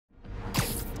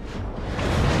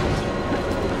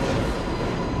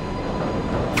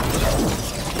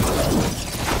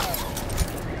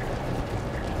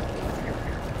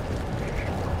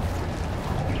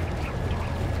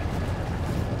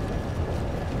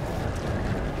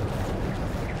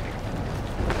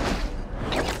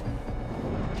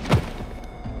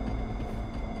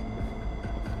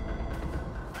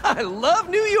I love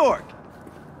New York!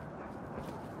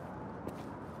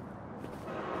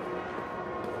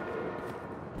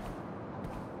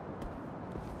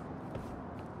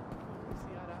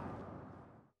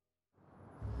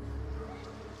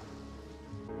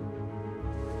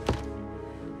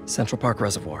 Central Park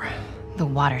Reservoir. The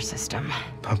water system.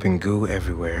 Pumping goo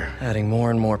everywhere. Adding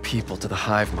more and more people to the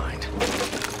hive mind.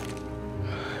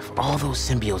 If all those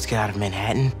symbiotes get out of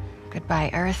Manhattan...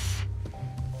 Goodbye, Earth.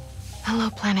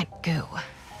 Hello, planet Goo.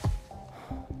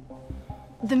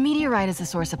 The meteorite is the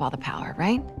source of all the power,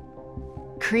 right?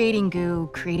 Creating goo,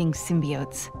 creating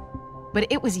symbiotes. But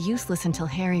it was useless until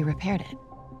Harry repaired it.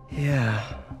 Yeah.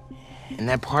 And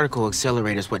that particle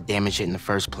accelerator's what damaged it in the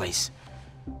first place.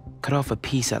 Cut off a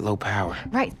piece at low power.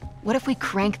 Right. What if we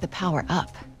crank the power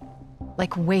up?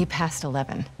 Like way past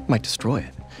 11. Might destroy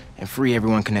it. And free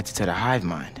everyone connected to the hive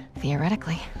mind.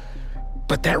 Theoretically.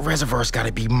 But that reservoir's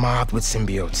gotta be mobbed with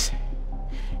symbiotes.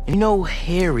 And you know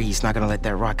Harry's not gonna let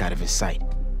that rock out of his sight.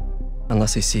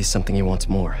 Unless he sees something he wants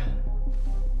more.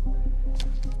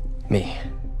 Me.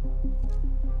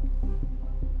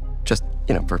 Just,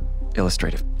 for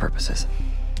illustrative purposes.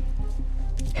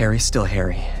 Harry's still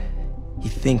Harry. He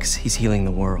thinks he's healing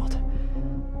the world.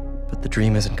 But the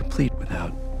dream isn't complete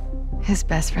without... his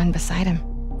best friend beside him.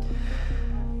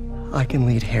 I can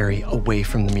lead Harry away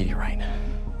from the meteorite.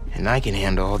 And I can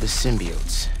handle all the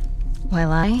symbiotes.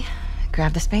 While I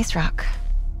grab the space rock.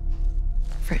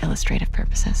 For illustrative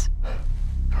purposes.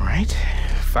 All right,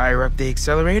 fire up the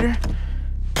accelerator.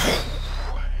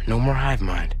 No more hive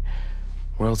mind.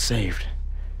 World saved.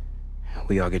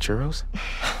 We all get churros?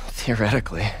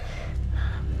 Theoretically.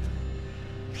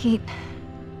 Pete,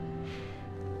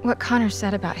 what Connor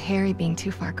said about Harry being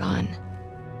too far gone.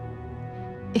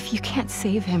 If you can't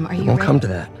save him, are you ready? It won't come to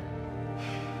that.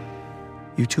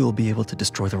 You two will be able to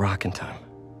destroy the rock in time.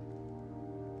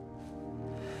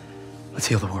 Let's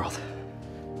heal the world.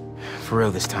 For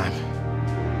real this time.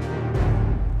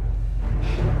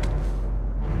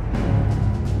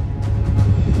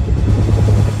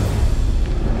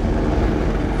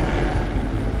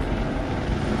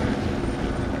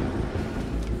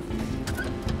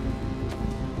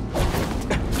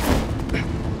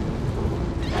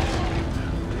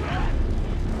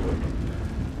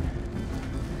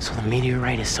 So the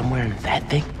meteorite is somewhere in that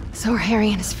thing? So are Harry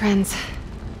and his friends.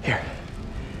 Here.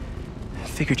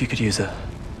 Figured you could use a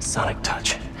sonic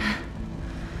touch.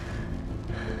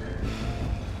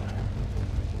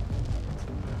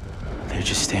 They're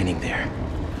just standing there.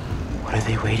 What are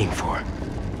they waiting for?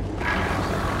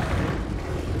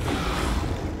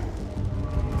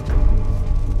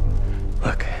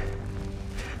 Look,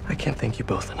 I can't thank you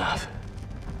both enough.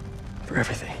 For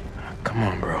everything. Come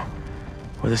on, bro.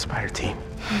 We're the Spider Team.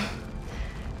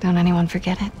 Don't anyone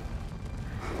forget it.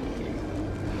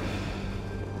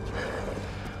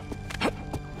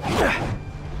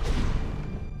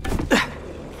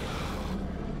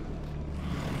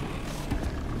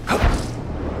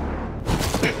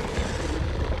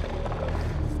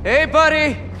 Hey,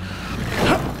 buddy!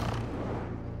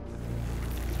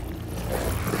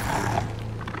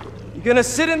 You gonna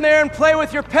sit in there and play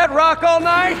with your pet rock all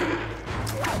night?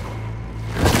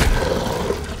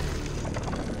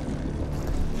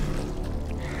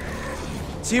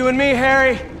 It's you and me,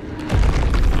 Harry.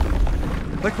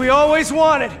 Like we always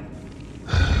wanted.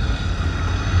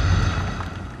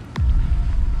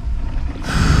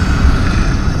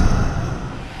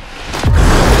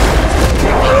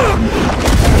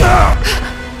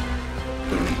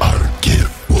 Our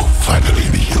gift will finally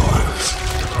be yours.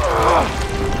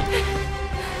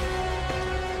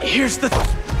 Here's the...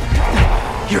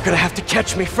 You're gonna have to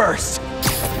catch me first.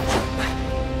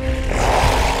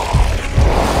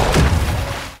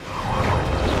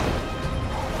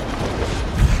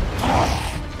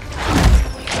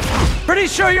 Pretty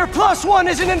sure your +1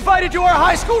 isn't invited to our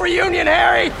high school reunion,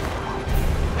 Harry!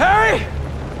 Harry!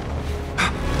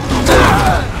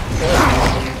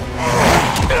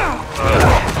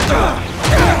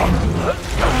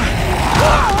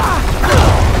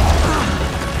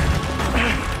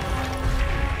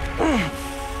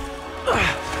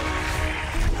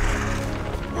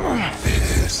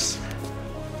 This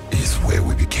is where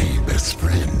we became best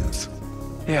friends.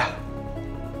 Yeah,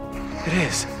 it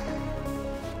is.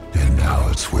 And now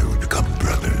it's where we become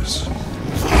brothers.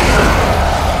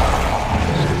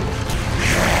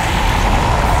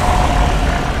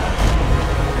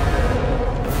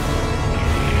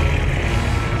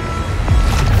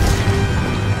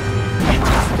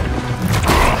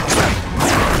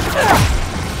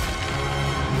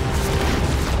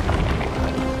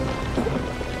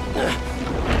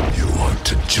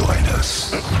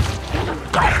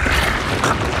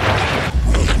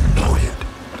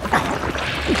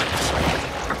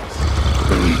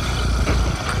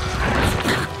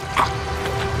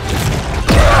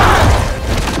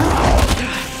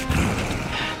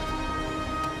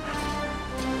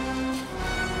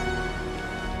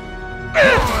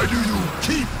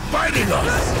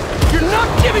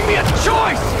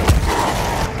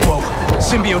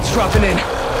 Symbiote's dropping in.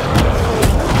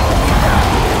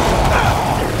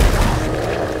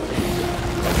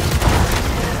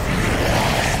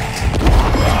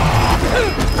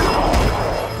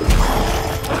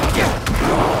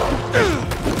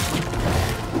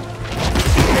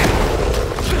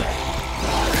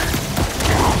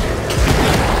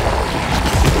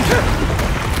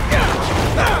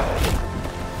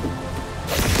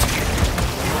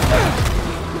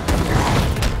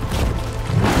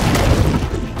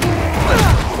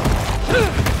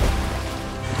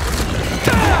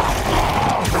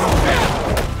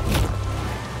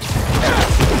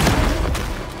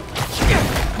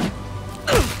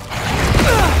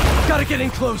 Gotta get in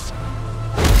close.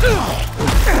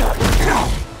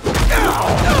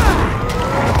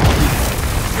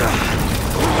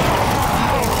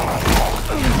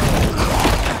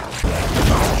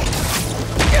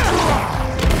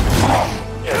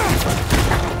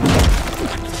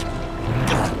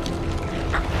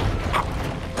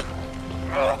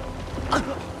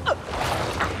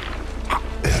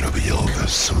 It'll be over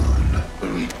soon.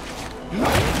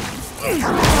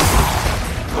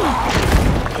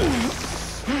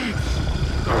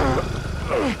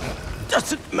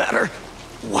 Doesn't matter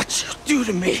what you do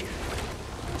to me.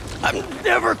 I'm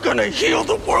never gonna heal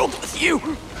the world with you.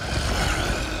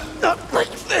 Not like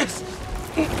this.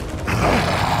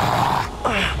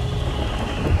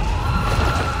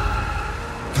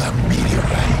 The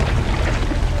meteorite.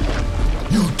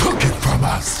 You took it from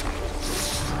us.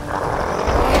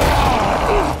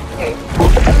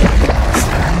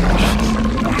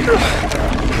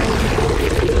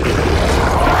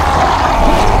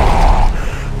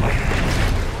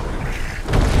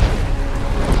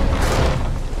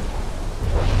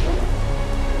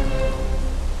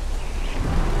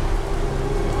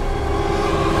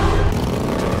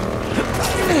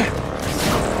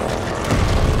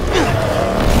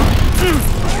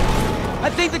 I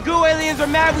think the goo aliens are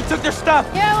mad we took their stuff.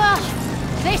 Yeah, well,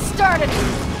 they started.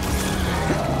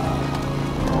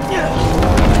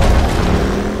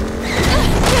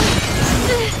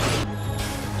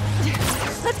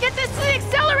 Let's get this to the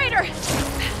accelerator!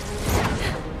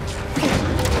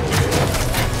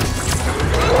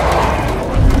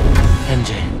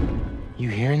 MJ, you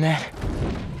hearing that?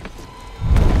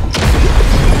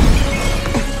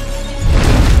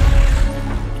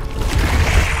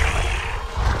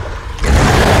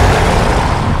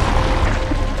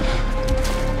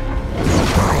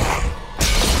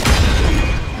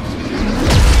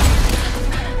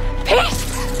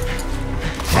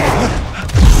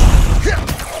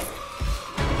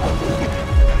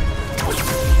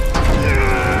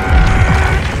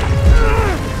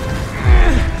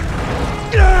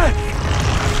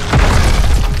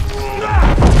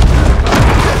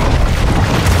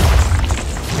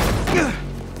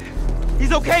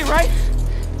 He's okay, right?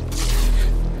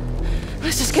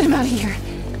 Let's just get him out of here.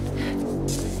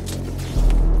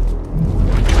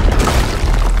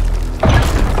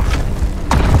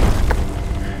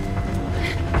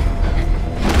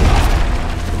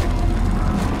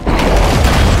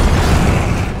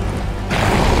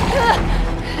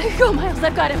 Go, Miles,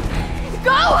 I've got him.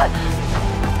 Go!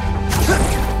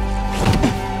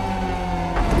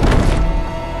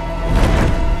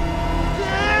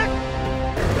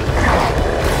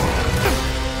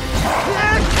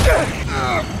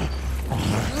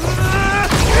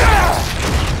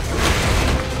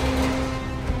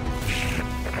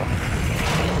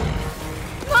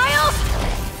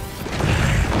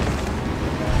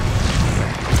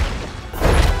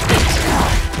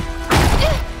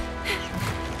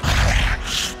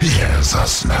 He has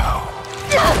us now.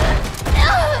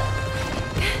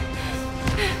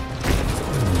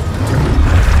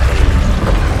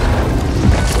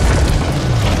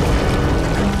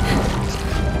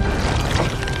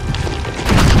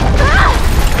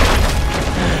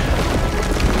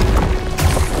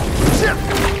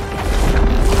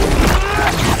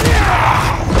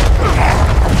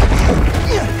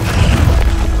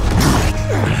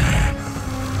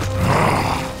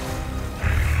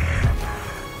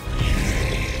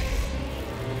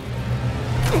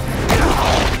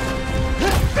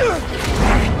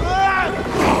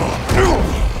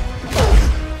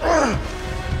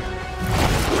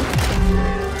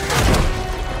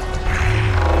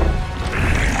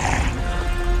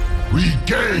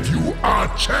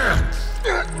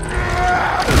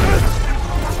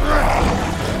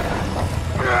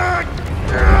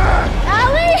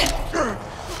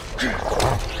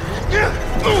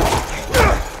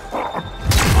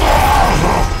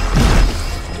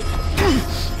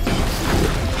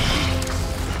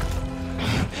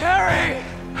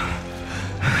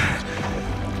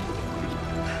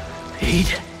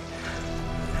 Pete?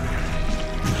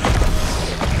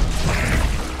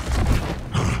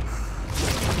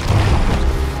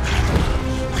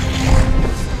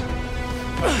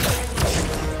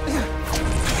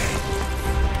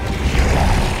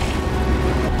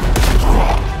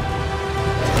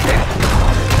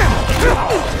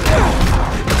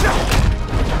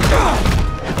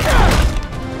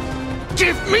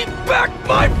 Give me back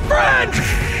my friend!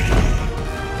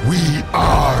 We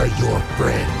are your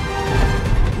friend.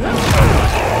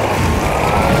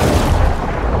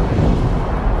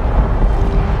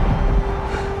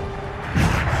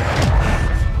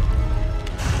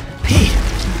 Pete,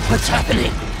 what's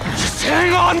happening? Just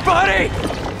hang on, buddy!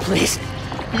 Please,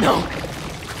 no.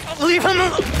 Leave him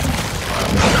alone.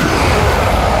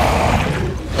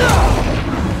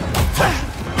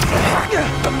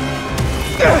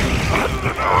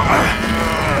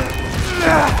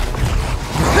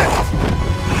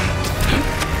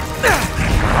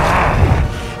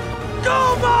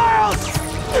 Go, Miles!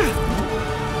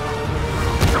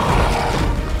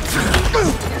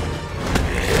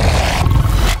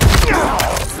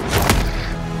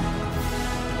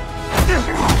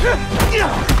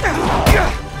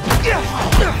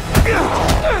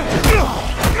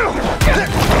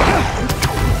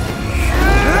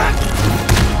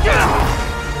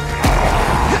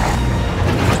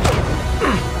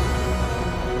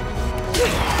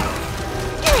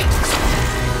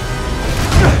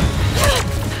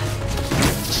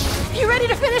 You ready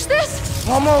to finish this?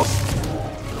 Almost.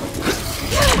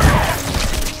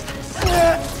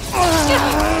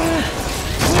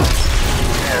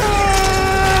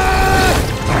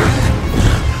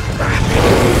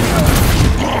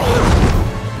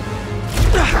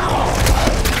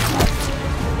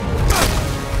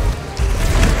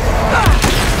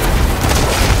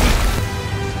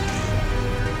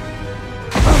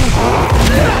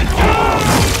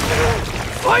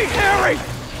 Fight, Harry!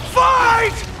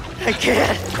 Fight! I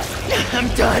can't. I'm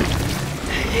done.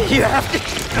 You have to...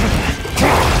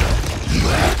 You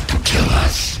have to kill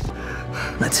us.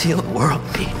 Let's heal the world,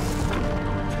 Pete.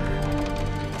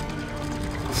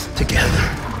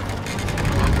 Together.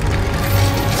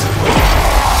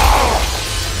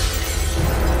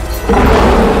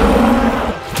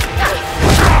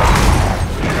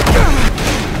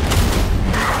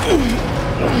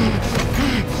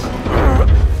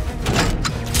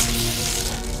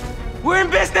 We're in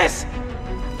business!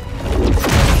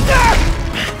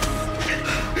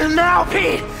 Now,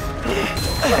 Pete!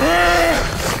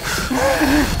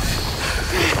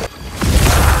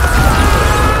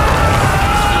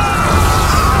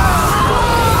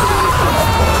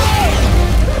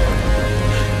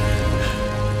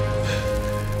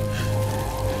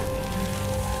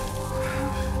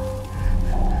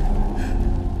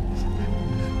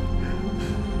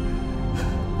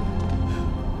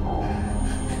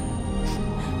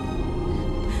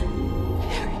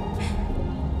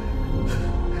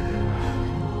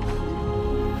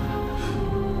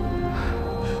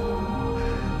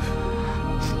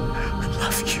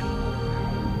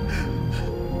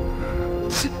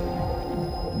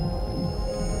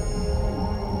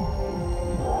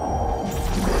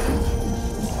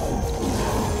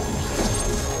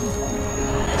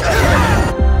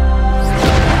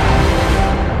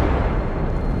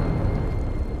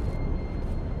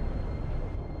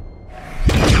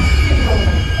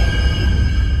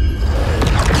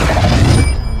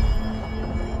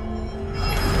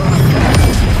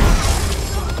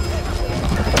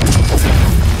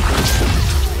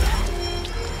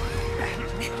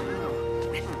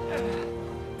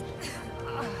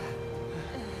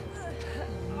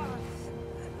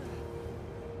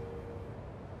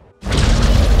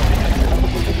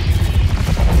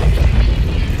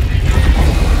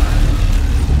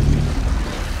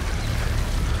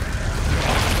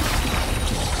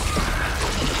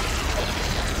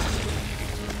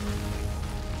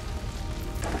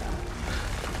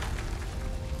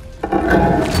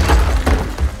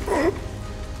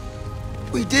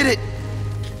 We did it!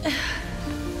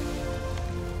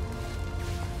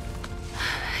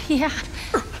 Yeah.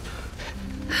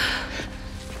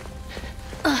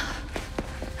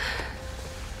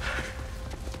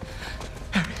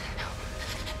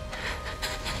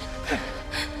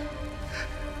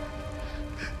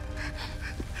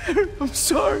 I'm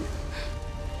sorry.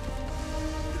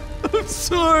 I'm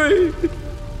sorry.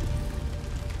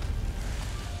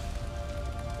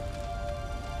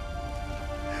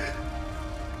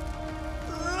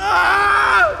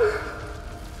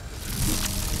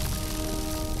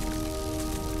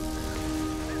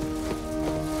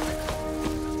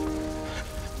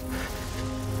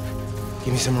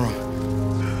 Give me some room.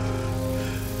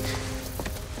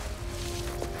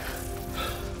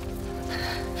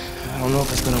 don't know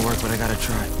if it's gonna work, but I gotta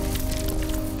try.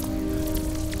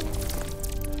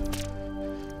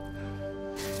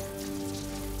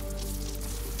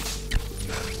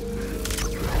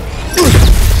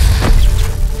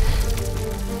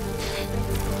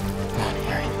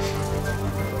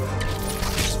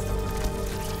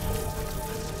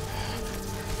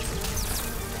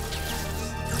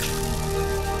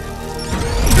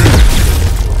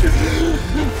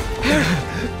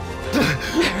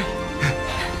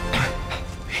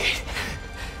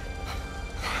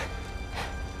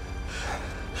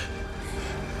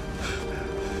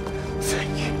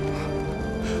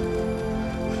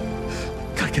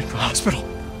 Get to the hospital.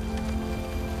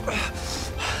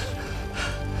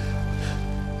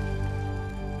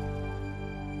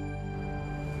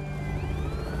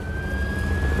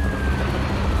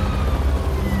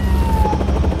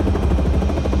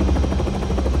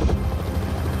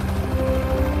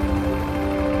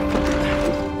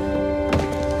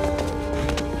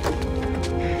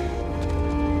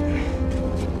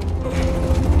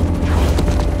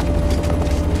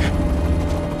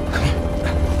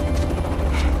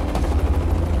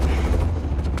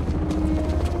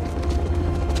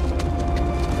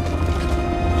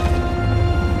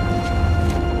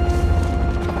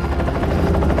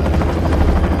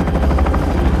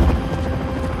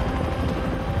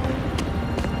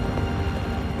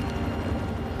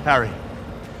 Harry.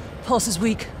 Pulse is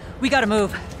weak. We gotta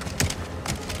move.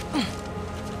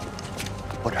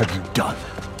 What have you done?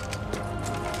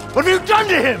 What have you done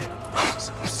to him?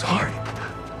 I'm sorry.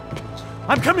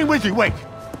 I'm coming with you, wait.